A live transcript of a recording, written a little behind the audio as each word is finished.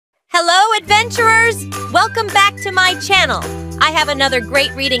Hello, adventurers! Welcome back to my channel. I have another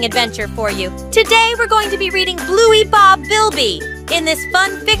great reading adventure for you. Today, we're going to be reading Bluey, Bob, Bilby. In this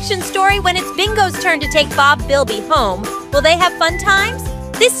fun fiction story, when it's Bingo's turn to take Bob Bilby home, will they have fun times?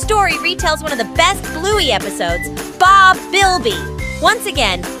 This story retells one of the best Bluey episodes, Bob Bilby. Once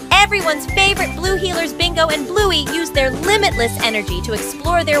again, everyone's favorite Blue healers Bingo and Bluey use their limitless energy to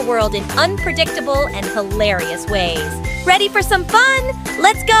explore their world in unpredictable and hilarious ways. Ready for some fun?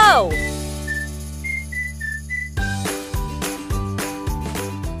 Let's go!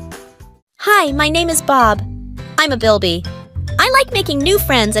 Hi, my name is Bob. I'm a Bilby. I like making new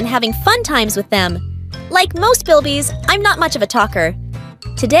friends and having fun times with them. Like most Bilbys, I'm not much of a talker.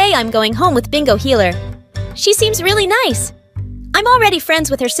 Today I'm going home with Bingo Healer. She seems really nice. I'm already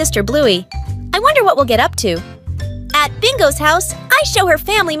friends with her sister Bluey. I wonder what we'll get up to. At Bingo's house, I show her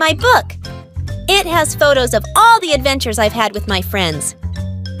family my book. It has photos of all the adventures I've had with my friends.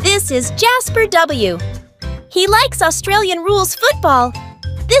 This is Jasper W. He likes Australian rules football.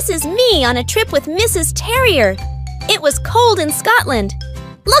 This is me on a trip with Mrs. Terrier. It was cold in Scotland.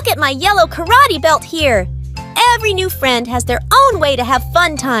 Look at my yellow karate belt here. Every new friend has their own way to have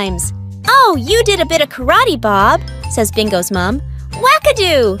fun times. Oh, you did a bit of karate, Bob, says Bingo's mom.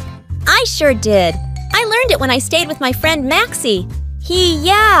 Wackadoo! I sure did. I learned it when I stayed with my friend Maxie.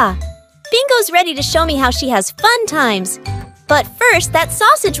 Yeah. Bingo's ready to show me how she has fun times. But first, that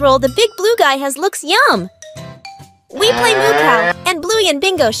sausage roll the big blue guy has looks yum. We play Moo Cow, and Bluey and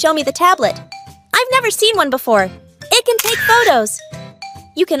Bingo show me the tablet. I've never seen one before. It can take photos.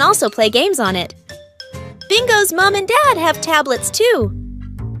 You can also play games on it. Bingo's mom and dad have tablets too.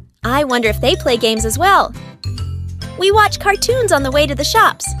 I wonder if they play games as well. We watch cartoons on the way to the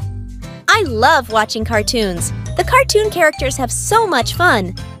shops. I love watching cartoons. The cartoon characters have so much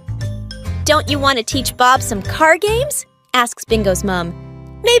fun. Don't you want to teach Bob some car games? Asks Bingo's mom.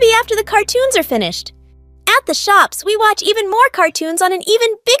 Maybe after the cartoons are finished. At the shops, we watch even more cartoons on an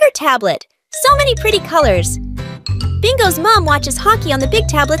even bigger tablet. So many pretty colors. Bingo's mom watches hockey on the big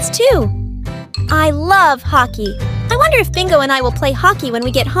tablets too. I love hockey. I wonder if Bingo and I will play hockey when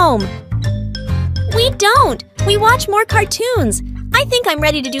we get home. We don't. We watch more cartoons. I think I'm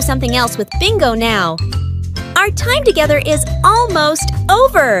ready to do something else with Bingo now. Our time together is almost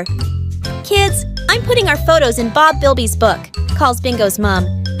over. Kids, I'm putting our photos in Bob Bilby's book, calls Bingo's mom.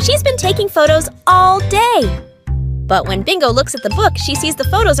 She's been taking photos all day. But when Bingo looks at the book, she sees the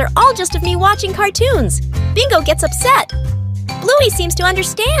photos are all just of me watching cartoons. Bingo gets upset. Bluey seems to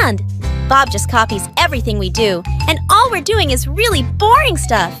understand. Bob just copies everything we do, and all we're doing is really boring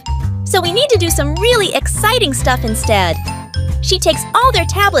stuff. So we need to do some really exciting stuff instead. She takes all their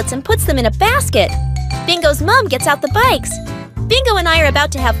tablets and puts them in a basket. Bingo's mom gets out the bikes. Bingo and I are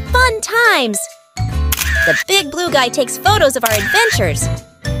about to have fun times. The big blue guy takes photos of our adventures.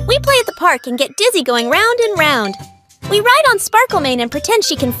 We play at the park and get dizzy going round and round. We ride on Sparklemane and pretend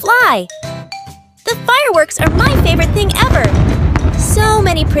she can fly. The fireworks are my favorite thing ever. So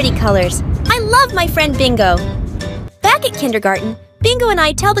many pretty colors. I love my friend Bingo. Back at kindergarten, Bingo and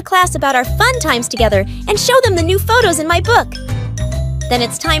I tell the class about our fun times together and show them the new photos in my book. Then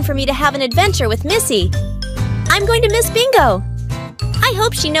it's time for me to have an adventure with Missy. I'm going to miss Bingo. I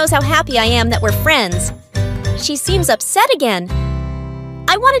hope she knows how happy I am that we're friends. She seems upset again.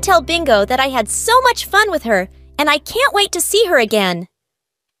 I want to tell Bingo that I had so much fun with her, and I can't wait to see her again.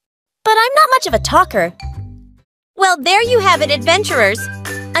 But I'm not much of a talker. Well, there you have it, adventurers.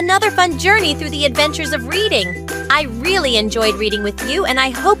 Another fun journey through the adventures of reading. I really enjoyed reading with you, and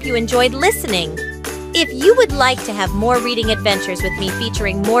I hope you enjoyed listening. If you would like to have more reading adventures with me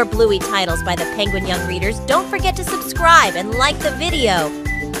featuring more Bluey titles by the Penguin Young Readers, don't forget to subscribe and like the video.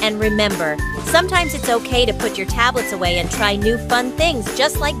 And remember, sometimes it's okay to put your tablets away and try new fun things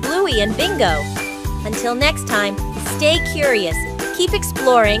just like Bluey and Bingo. Until next time, stay curious, keep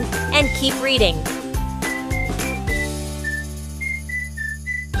exploring, and keep reading.